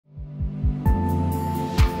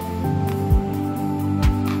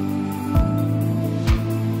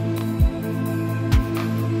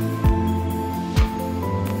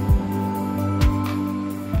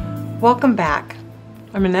Welcome back.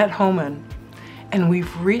 I'm Annette Homan, and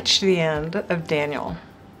we've reached the end of Daniel.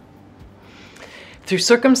 Through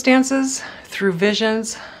circumstances, through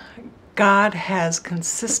visions, God has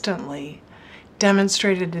consistently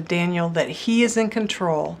demonstrated to Daniel that He is in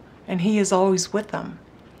control and He is always with them,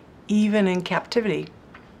 even in captivity.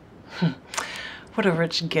 What a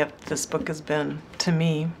rich gift this book has been to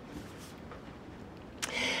me.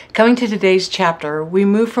 Coming to today's chapter, we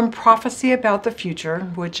move from prophecy about the future,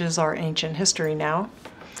 which is our ancient history now,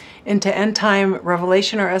 into end-time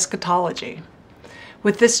revelation or eschatology.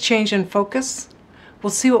 With this change in focus, we'll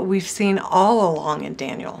see what we've seen all along in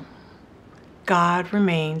Daniel. God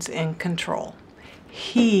remains in control.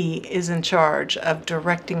 He is in charge of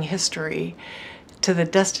directing history to the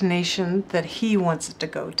destination that He wants it to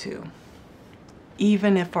go to,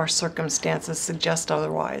 even if our circumstances suggest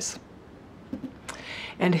otherwise.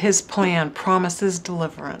 And His plan promises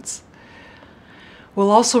deliverance.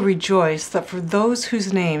 We'll also rejoice that for those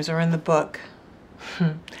whose names are in the book,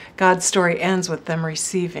 God's story ends with them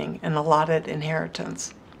receiving an allotted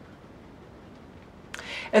inheritance.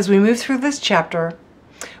 As we move through this chapter,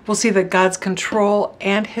 we'll see that God's control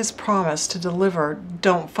and His promise to deliver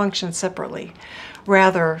don't function separately.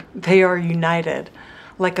 Rather, they are united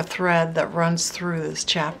like a thread that runs through this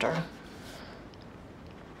chapter.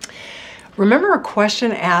 Remember a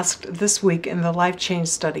question asked this week in the Life Change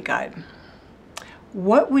Study Guide.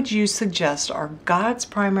 What would you suggest are God's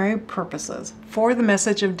primary purposes for the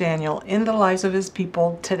message of Daniel in the lives of His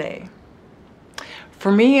people today? For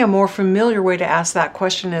me, a more familiar way to ask that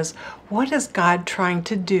question is, what is God trying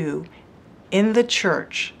to do in the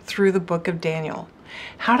church through the book of Daniel?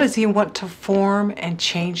 How does He want to form and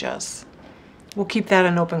change us? We'll keep that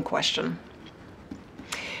an open question.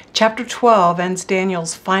 Chapter 12 ends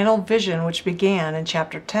Daniel's final vision, which began in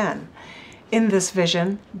chapter 10. In this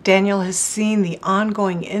vision, Daniel has seen the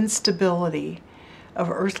ongoing instability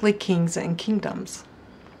of earthly kings and kingdoms.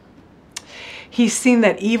 He's seen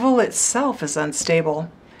that evil itself is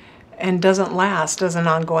unstable and doesn't last as an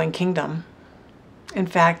ongoing kingdom. In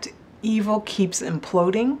fact, evil keeps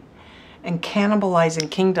imploding and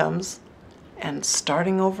cannibalizing kingdoms and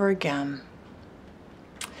starting over again.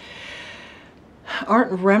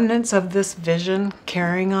 Aren't remnants of this vision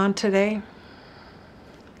carrying on today?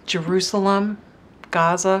 Jerusalem,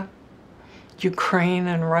 Gaza, Ukraine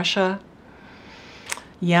and Russia,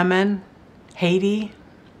 Yemen, Haiti.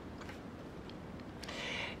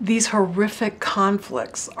 These horrific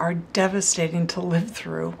conflicts are devastating to live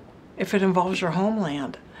through if it involves your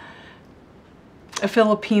homeland. A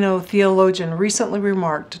Filipino theologian recently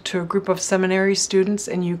remarked to a group of seminary students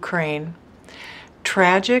in Ukraine,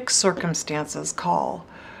 "Tragic circumstances call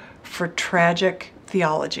for tragic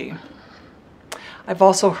theology." I've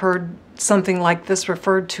also heard something like this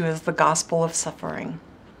referred to as the gospel of suffering.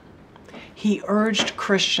 He urged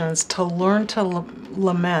Christians to learn to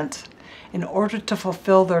lament in order to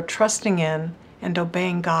fulfill their trusting in and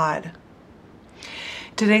obeying God.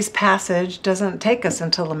 Today's passage doesn't take us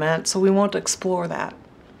into lament, so we won't explore that.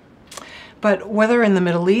 But whether in the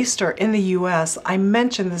Middle East or in the U.S., I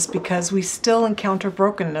mention this because we still encounter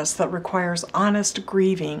brokenness that requires honest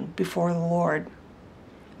grieving before the Lord.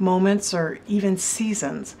 Moments or even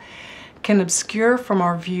seasons can obscure from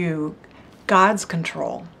our view God's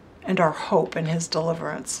control and our hope in His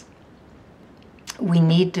deliverance. We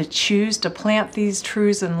need to choose to plant these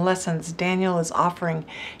truths and lessons Daniel is offering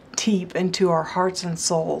deep into our hearts and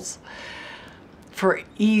souls for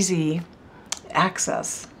easy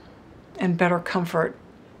access and better comfort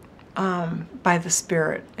by the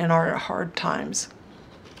Spirit in our hard times.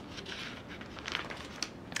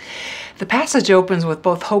 The passage opens with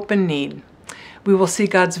both hope and need. We will see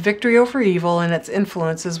God's victory over evil and its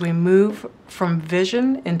influence as we move from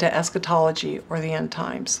vision into eschatology, or the end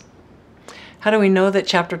times. How do we know that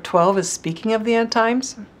chapter 12 is speaking of the end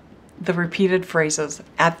times? The repeated phrases,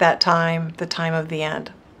 "at that time, the time of the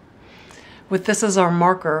end." With this as our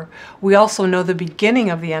marker, we also know the beginning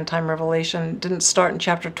of the end-time revelation didn't start in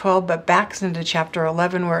chapter 12, but backs into chapter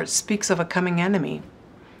 11, where it speaks of a coming enemy,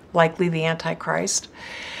 likely the Antichrist,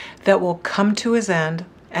 that will come to his end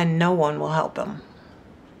and no one will help him.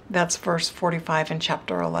 That's verse 45 in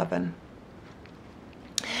chapter 11.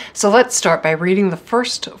 So let's start by reading the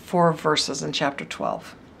first 4 verses in chapter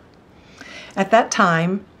 12. "At that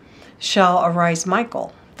time shall arise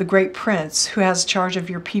Michael, the great prince, who has charge of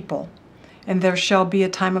your people. And there shall be a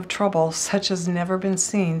time of trouble, such as never been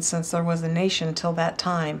seen since there was a nation till that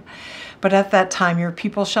time. But at that time your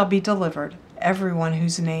people shall be delivered, everyone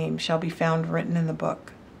whose name shall be found written in the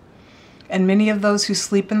book. And many of those who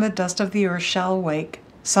sleep in the dust of the earth shall awake,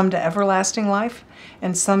 some to everlasting life,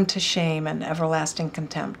 and some to shame and everlasting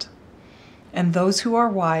contempt. And those who are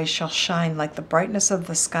wise shall shine like the brightness of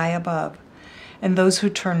the sky above, and those who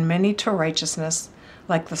turn many to righteousness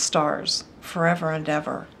like the stars, forever and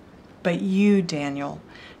ever. But you, Daniel,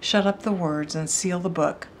 shut up the words and seal the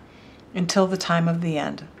book until the time of the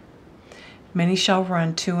end. Many shall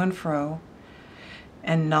run to and fro,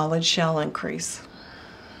 and knowledge shall increase.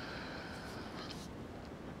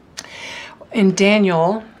 In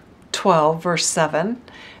Daniel 12, verse 7,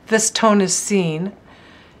 this tone is seen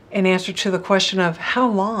in answer to the question of how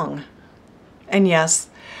long? And yes,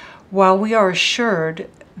 while we are assured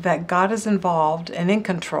that God is involved and in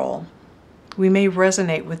control, we may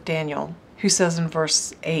resonate with Daniel, who says in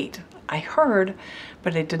verse 8, I heard,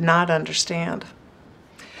 but I did not understand.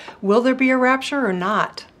 Will there be a rapture or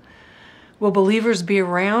not? Will believers be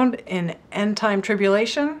around in end-time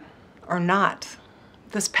tribulation or not?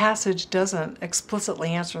 This passage doesn't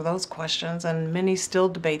explicitly answer those questions, and many still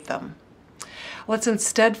debate them. Let's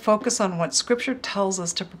instead focus on what Scripture tells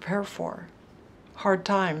us to prepare for: hard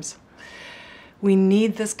times. We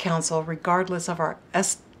need this counsel regardless of our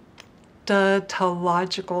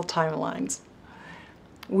eschatological timelines.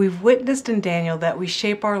 We've witnessed in Daniel that as we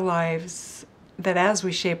shape our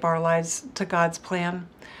lives to God's plan,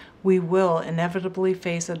 we will inevitably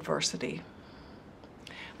face adversity.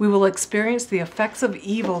 We will experience the effects of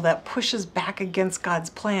evil that pushes back against God's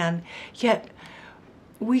plan, yet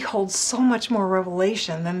we hold so much more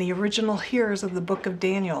revelation than the original hearers of the book of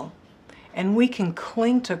Daniel, and we can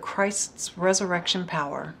cling to Christ's resurrection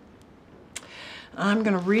power. I'm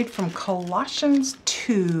going to read from Colossians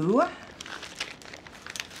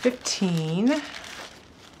 2:15,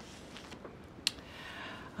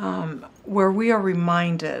 where we are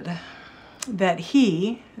reminded that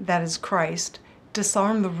He, that is Christ,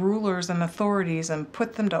 disarmed the rulers and authorities and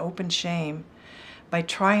put them to open shame by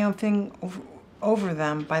triumphing over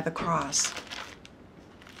them by the cross.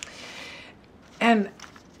 And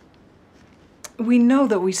we know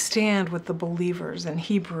that we stand with the believers in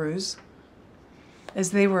Hebrews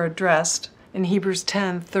as they were addressed in Hebrews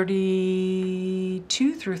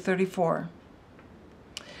 10:32 through 34.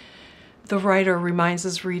 The writer reminds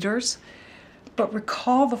his readers, but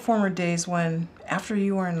recall the former days when, after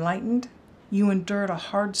you were enlightened, you endured a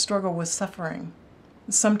hard struggle with suffering,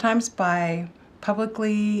 sometimes by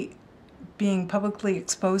being publicly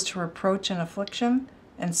exposed to reproach and affliction,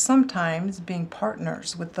 and sometimes being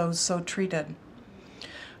partners with those so treated.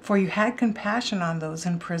 For you had compassion on those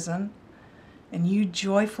in prison, and you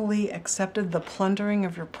joyfully accepted the plundering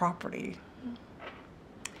of your property,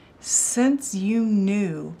 since you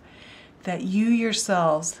knew that you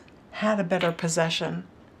yourselves had a better possession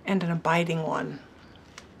and an abiding one.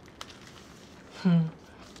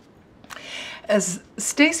 As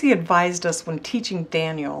Stacy advised us when teaching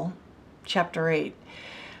Daniel, chapter 8,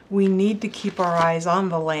 we need to keep our eyes on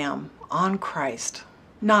the Lamb, on Christ,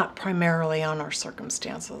 not primarily on our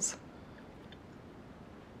circumstances.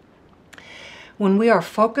 When we are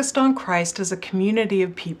focused on Christ as a community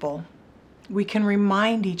of people, we can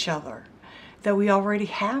remind each other that we already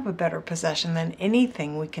have a better possession than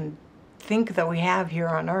anything we can think that we have here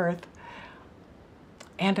on earth,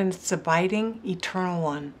 and its abiding, eternal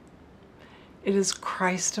one. It is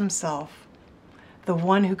Christ Himself, the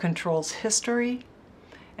one who controls history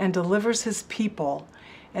and delivers His people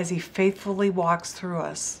as He faithfully walks through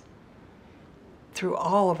us, through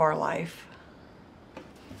all of our life.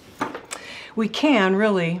 We can,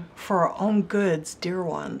 really, for our own goods, dear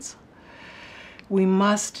ones, we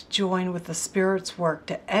must join with the Spirit's work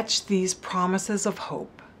to etch these promises of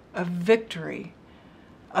hope, of victory,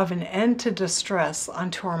 of an end to distress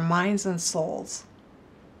onto our minds and souls.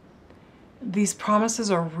 These promises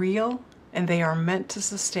are real, and they are meant to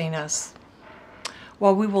sustain us.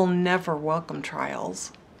 While we will never welcome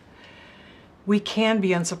trials, we can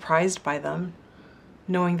be unsurprised by them,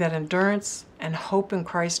 knowing that endurance and hope in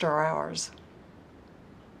Christ are ours.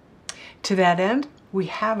 To that end, we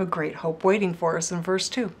have a great hope waiting for us in verse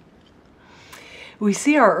 2. We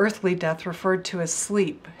see our earthly death referred to as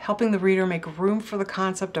sleep, helping the reader make room for the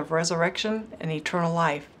concept of resurrection and eternal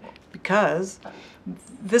life, because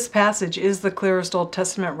this passage is the clearest Old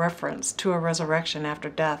Testament reference to a resurrection after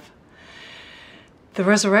death. The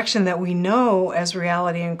resurrection that we know as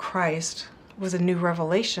reality in Christ was a new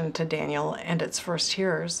revelation to Daniel and its first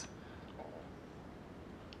hearers.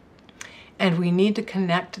 And we need to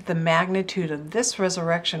connect the magnitude of this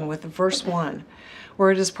resurrection with verse 1,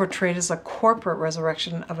 where it is portrayed as a corporate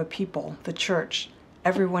resurrection of a people, the church,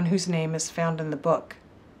 everyone whose name is found in the book.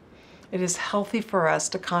 It is healthy for us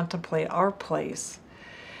to contemplate our place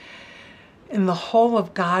in the whole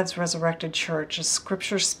of God's resurrected church as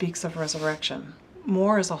Scripture speaks of resurrection,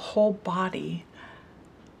 more as a whole body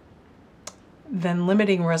than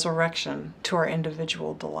limiting resurrection to our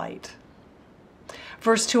individual delight.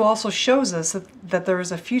 Verse 2 also shows us that there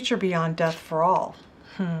is a future beyond death for all.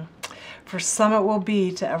 For some it will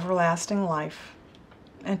be to everlasting life,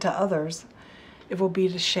 and to others it will be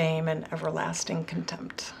to shame and everlasting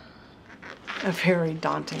contempt. A very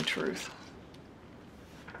daunting truth.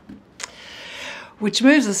 Which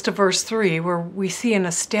moves us to verse 3, where we see an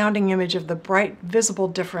astounding image of the bright, visible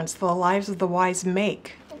difference the lives of the wise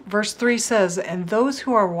make. Verse 3 says, "And those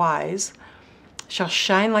who are wise shall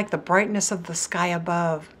shine like the brightness of the sky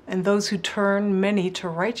above, and those who turn many to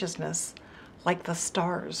righteousness like the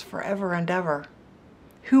stars forever and ever."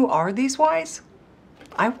 Who are these wise?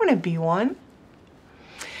 I want to be one.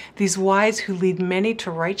 These wise who lead many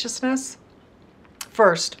to righteousness.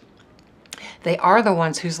 First, they are the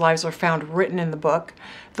ones whose lives are found written in the book,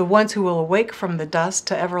 the ones who will awake from the dust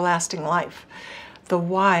to everlasting life. The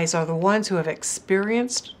wise are the ones who have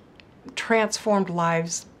experienced transformed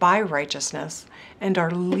lives by righteousness and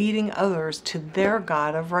are leading others to their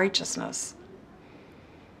God of righteousness.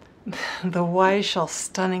 The wise shall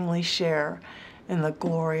stunningly share in the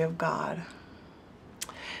glory of God.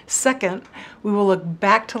 Second, we will look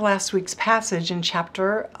back to last week's passage in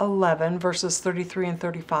chapter 11, verses 33 and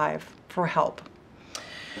 35 for help.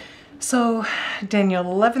 So Daniel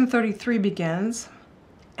 11:33 begins,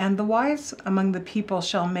 "And the wise among the people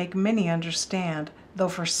shall make many understand, though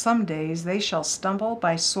for some days they shall stumble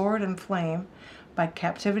by sword and flame, by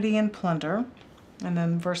captivity and plunder." And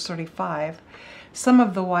then verse 35, "Some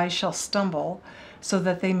of the wise shall stumble, so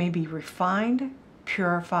that they may be refined,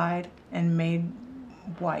 purified, and made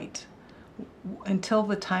white until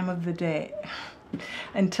the time of the day,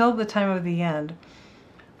 until the time of the end,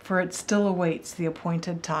 for it still awaits the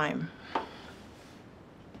appointed time."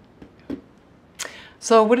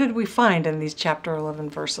 So what did we find in these chapter 11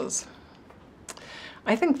 verses?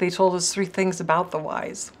 I think they told us three things about the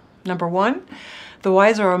wise. Number one, the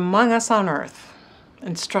wise are among us on earth,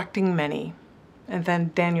 instructing many. And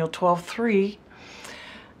then Daniel 12:3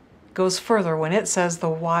 goes further when it says the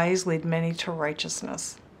wise lead many to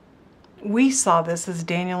righteousness. We saw this as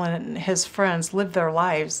Daniel and his friends lived their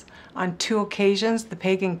lives. On two occasions, the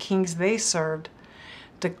pagan kings they served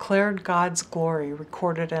declared God's glory,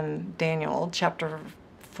 recorded in Daniel chapter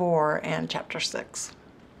 4 and chapter 6.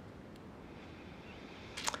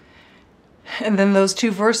 And then those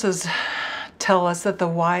two verses tell us that the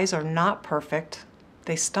wise are not perfect.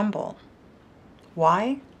 They stumble.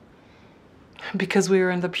 Why? Because we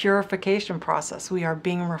are in the purification process. We are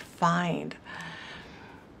being refined.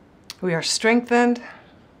 We are strengthened.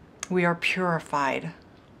 We are purified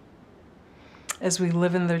as we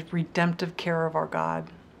live in the redemptive care of our God.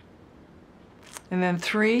 And then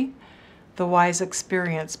 3, the wise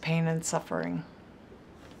experience pain and suffering.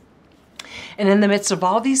 And in the midst of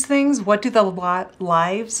all these things, what do the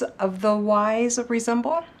lives of the wise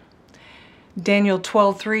resemble? Daniel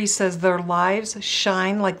 12:3 says their lives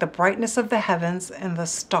shine like the brightness of the heavens and the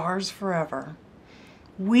stars forever.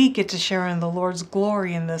 We get to share in the Lord's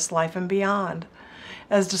glory in this life and beyond.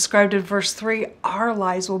 As described in verse 3, our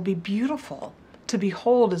lives will be beautiful to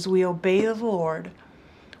behold as we obey the Lord,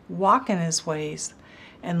 walk in His ways,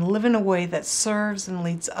 and live in a way that serves and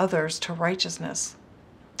leads others to righteousness.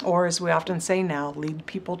 Or, as we often say now, lead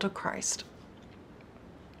people to Christ.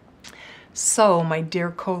 So, my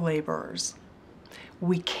dear co-laborers,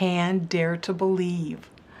 we can dare to believe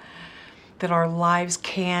that our lives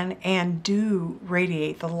can and do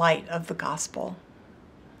radiate the light of the gospel,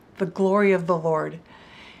 the glory of the Lord,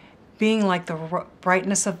 being like the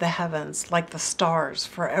brightness of the heavens, like the stars,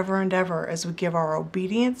 forever and ever, as we give our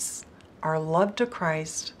obedience, our love to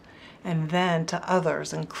Christ, and then to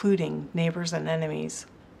others, including neighbors and enemies.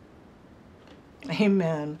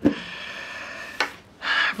 Amen.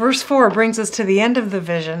 Verse 4 brings us to the end of the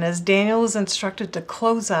vision as Daniel is instructed to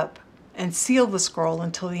close up and seal the scroll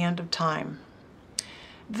until the end of time.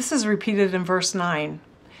 This is repeated in verse 9.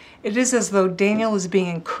 It is as though Daniel is being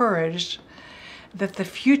encouraged that the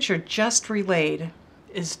future just relayed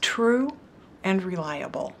is true and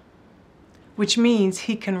reliable, which means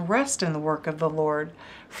he can rest in the work of the Lord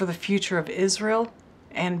for the future of Israel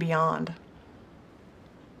and beyond.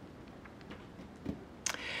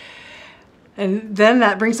 And then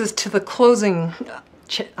that brings us to the closing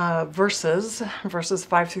verses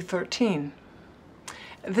 5 through 13.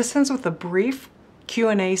 This ends with a brief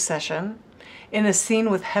Q&A session in a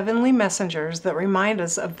scene with heavenly messengers that remind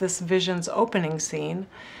us of this vision's opening scene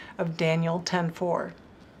of Daniel 10:4.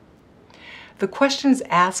 The questions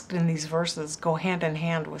asked in these verses go hand in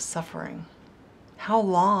hand with suffering. How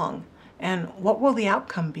long, and what will the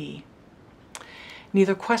outcome be?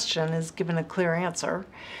 Neither question is given a clear answer.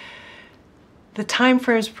 The time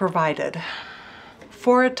frames provided: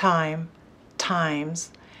 for a time,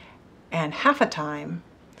 times, and half a time,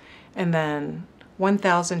 and then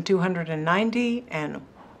 1,290 and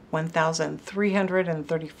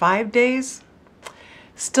 1,335 days.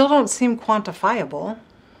 Still don't seem quantifiable.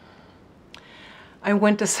 I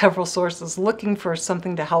went to several sources looking for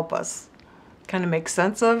something to help us kind of make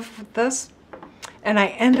sense of this, and I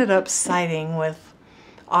ended up siding with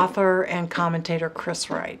author and commentator Chris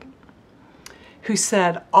Wright, who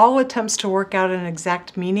said all attempts to work out an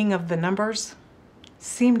exact meaning of the numbers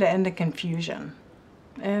seem to end in confusion,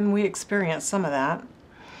 and we experienced some of that.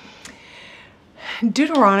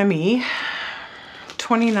 Deuteronomy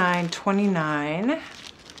 29:29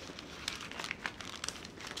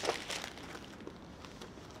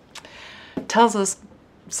 tells us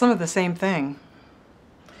some of the same thing.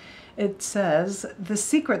 It says, the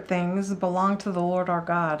secret things belong to the Lord our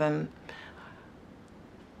God, and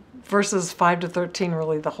verses 5 to 13,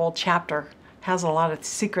 really the whole chapter, has a lot of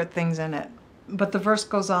secret things in it. But the verse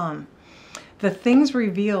goes on, the things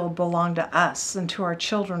revealed belong to us and to our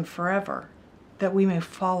children forever, that we may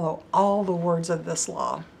follow all the words of this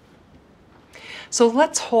law. So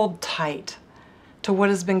let's hold tight to what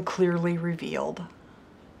has been clearly revealed,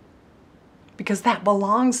 because that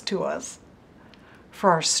belongs to us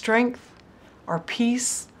for our strength, our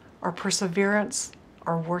peace, our perseverance,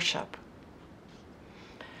 our worship.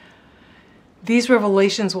 These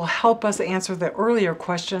revelations will help us answer the earlier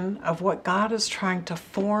question of what God is trying to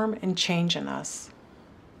form and change in us,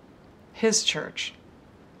 His church,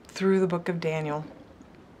 through the book of Daniel.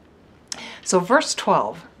 So verse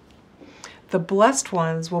 12, the blessed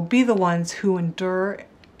ones will be the ones who endure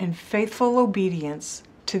in faithful obedience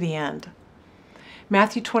to the end.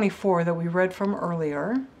 Matthew 24 that we read from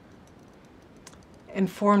earlier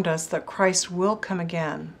informed us that Christ will come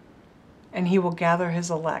again and He will gather His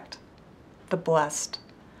elect, the blessed.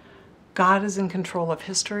 God is in control of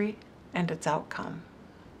history and its outcome.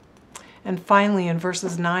 And finally, in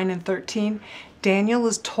verses 9 and 13, Daniel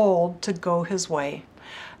is told to go his way,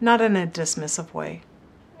 not in a dismissive way,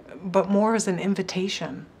 but more as an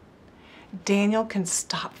invitation. Daniel can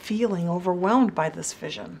stop feeling overwhelmed by this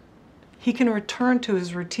vision. He can return to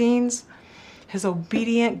his routines, his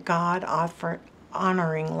obedient,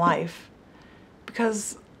 God-honoring life,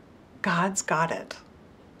 because God's got it,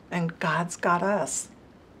 and God's got us.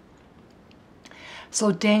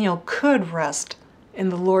 So Daniel could rest in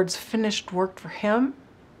the Lord's finished work for him,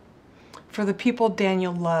 for the people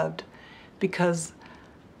Daniel loved, because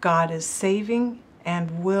God is saving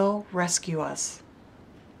and will rescue us.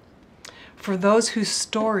 For those whose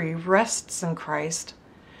story rests in Christ,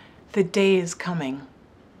 the day is coming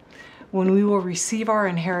when we will receive our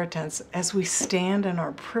inheritance as we stand in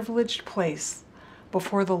our privileged place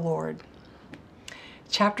before the Lord.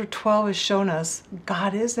 Chapter 12 has shown us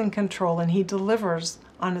God is in control and He delivers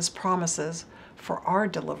on His promises for our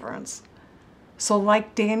deliverance. So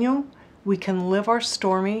like Daniel, we can live our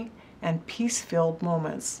stormy and peace-filled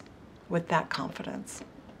moments with that confidence.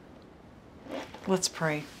 Let's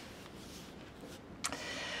pray.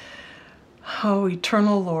 Oh,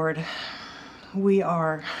 eternal Lord, we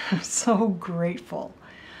are so grateful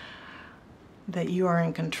that You are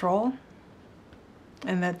in control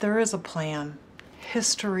and that there is a plan.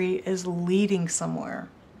 History is leading somewhere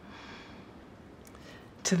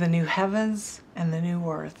to the new heavens and the new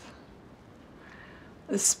earth.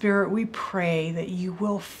 Spirit, we pray that You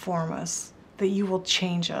will form us, that You will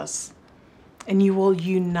change us, and You will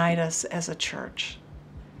unite us as a church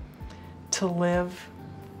to live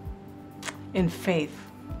in faith,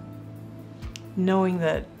 knowing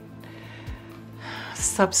that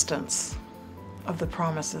substance of the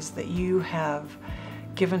promises that You have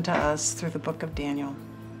given to us through the book of Daniel.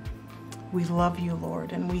 We love You,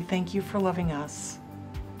 Lord, and we thank You for loving us.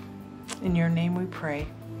 In Your name we pray.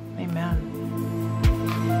 Amen.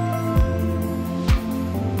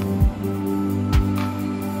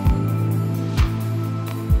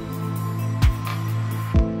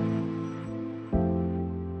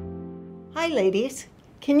 Hi ladies,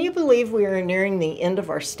 can you believe we are nearing the end of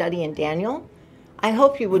our study in Daniel? I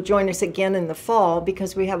hope you will join us again in the fall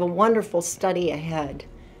because we have a wonderful study ahead.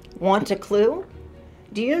 Want a clue?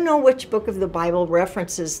 Do you know which book of the Bible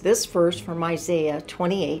references this verse from Isaiah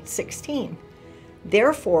 28:16?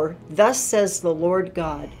 Therefore, thus says the Lord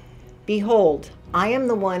God, behold, I am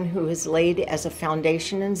the one who has laid as a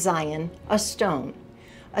foundation in Zion a stone,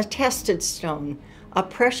 a tested stone, a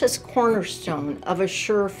precious cornerstone of a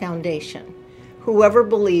sure foundation. Whoever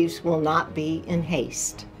believes will not be in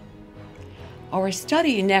haste. Our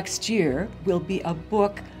study next year will be a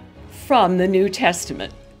book from the New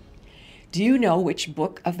Testament. Do you know which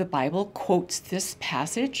book of the Bible quotes this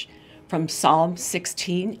passage from Psalm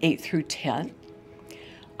 16, 8 through 10?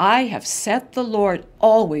 I have set the Lord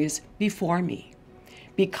always before me.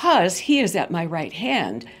 Because he is at my right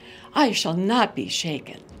hand, I shall not be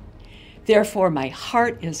shaken. Therefore my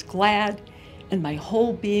heart is glad, and my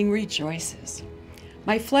whole being rejoices.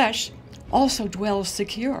 My flesh also dwells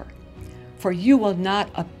secure, for you will not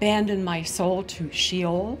abandon my soul to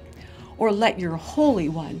Sheol, or let your Holy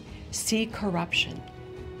One see corruption.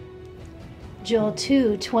 Joel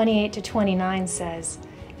 2:28-29 says,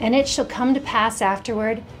 And it shall come to pass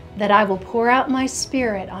afterward that I will pour out my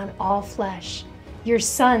spirit on all flesh. Your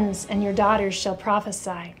sons and your daughters shall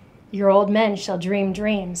prophesy. Your old men shall dream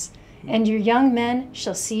dreams, and your young men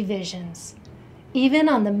shall see visions. Even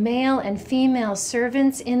on the male and female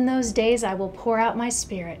servants in those days I will pour out my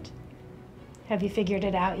spirit. Have you figured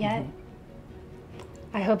it out yet?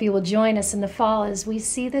 I hope you will join us in the fall as we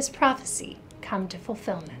see this prophecy come to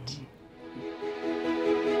fulfillment.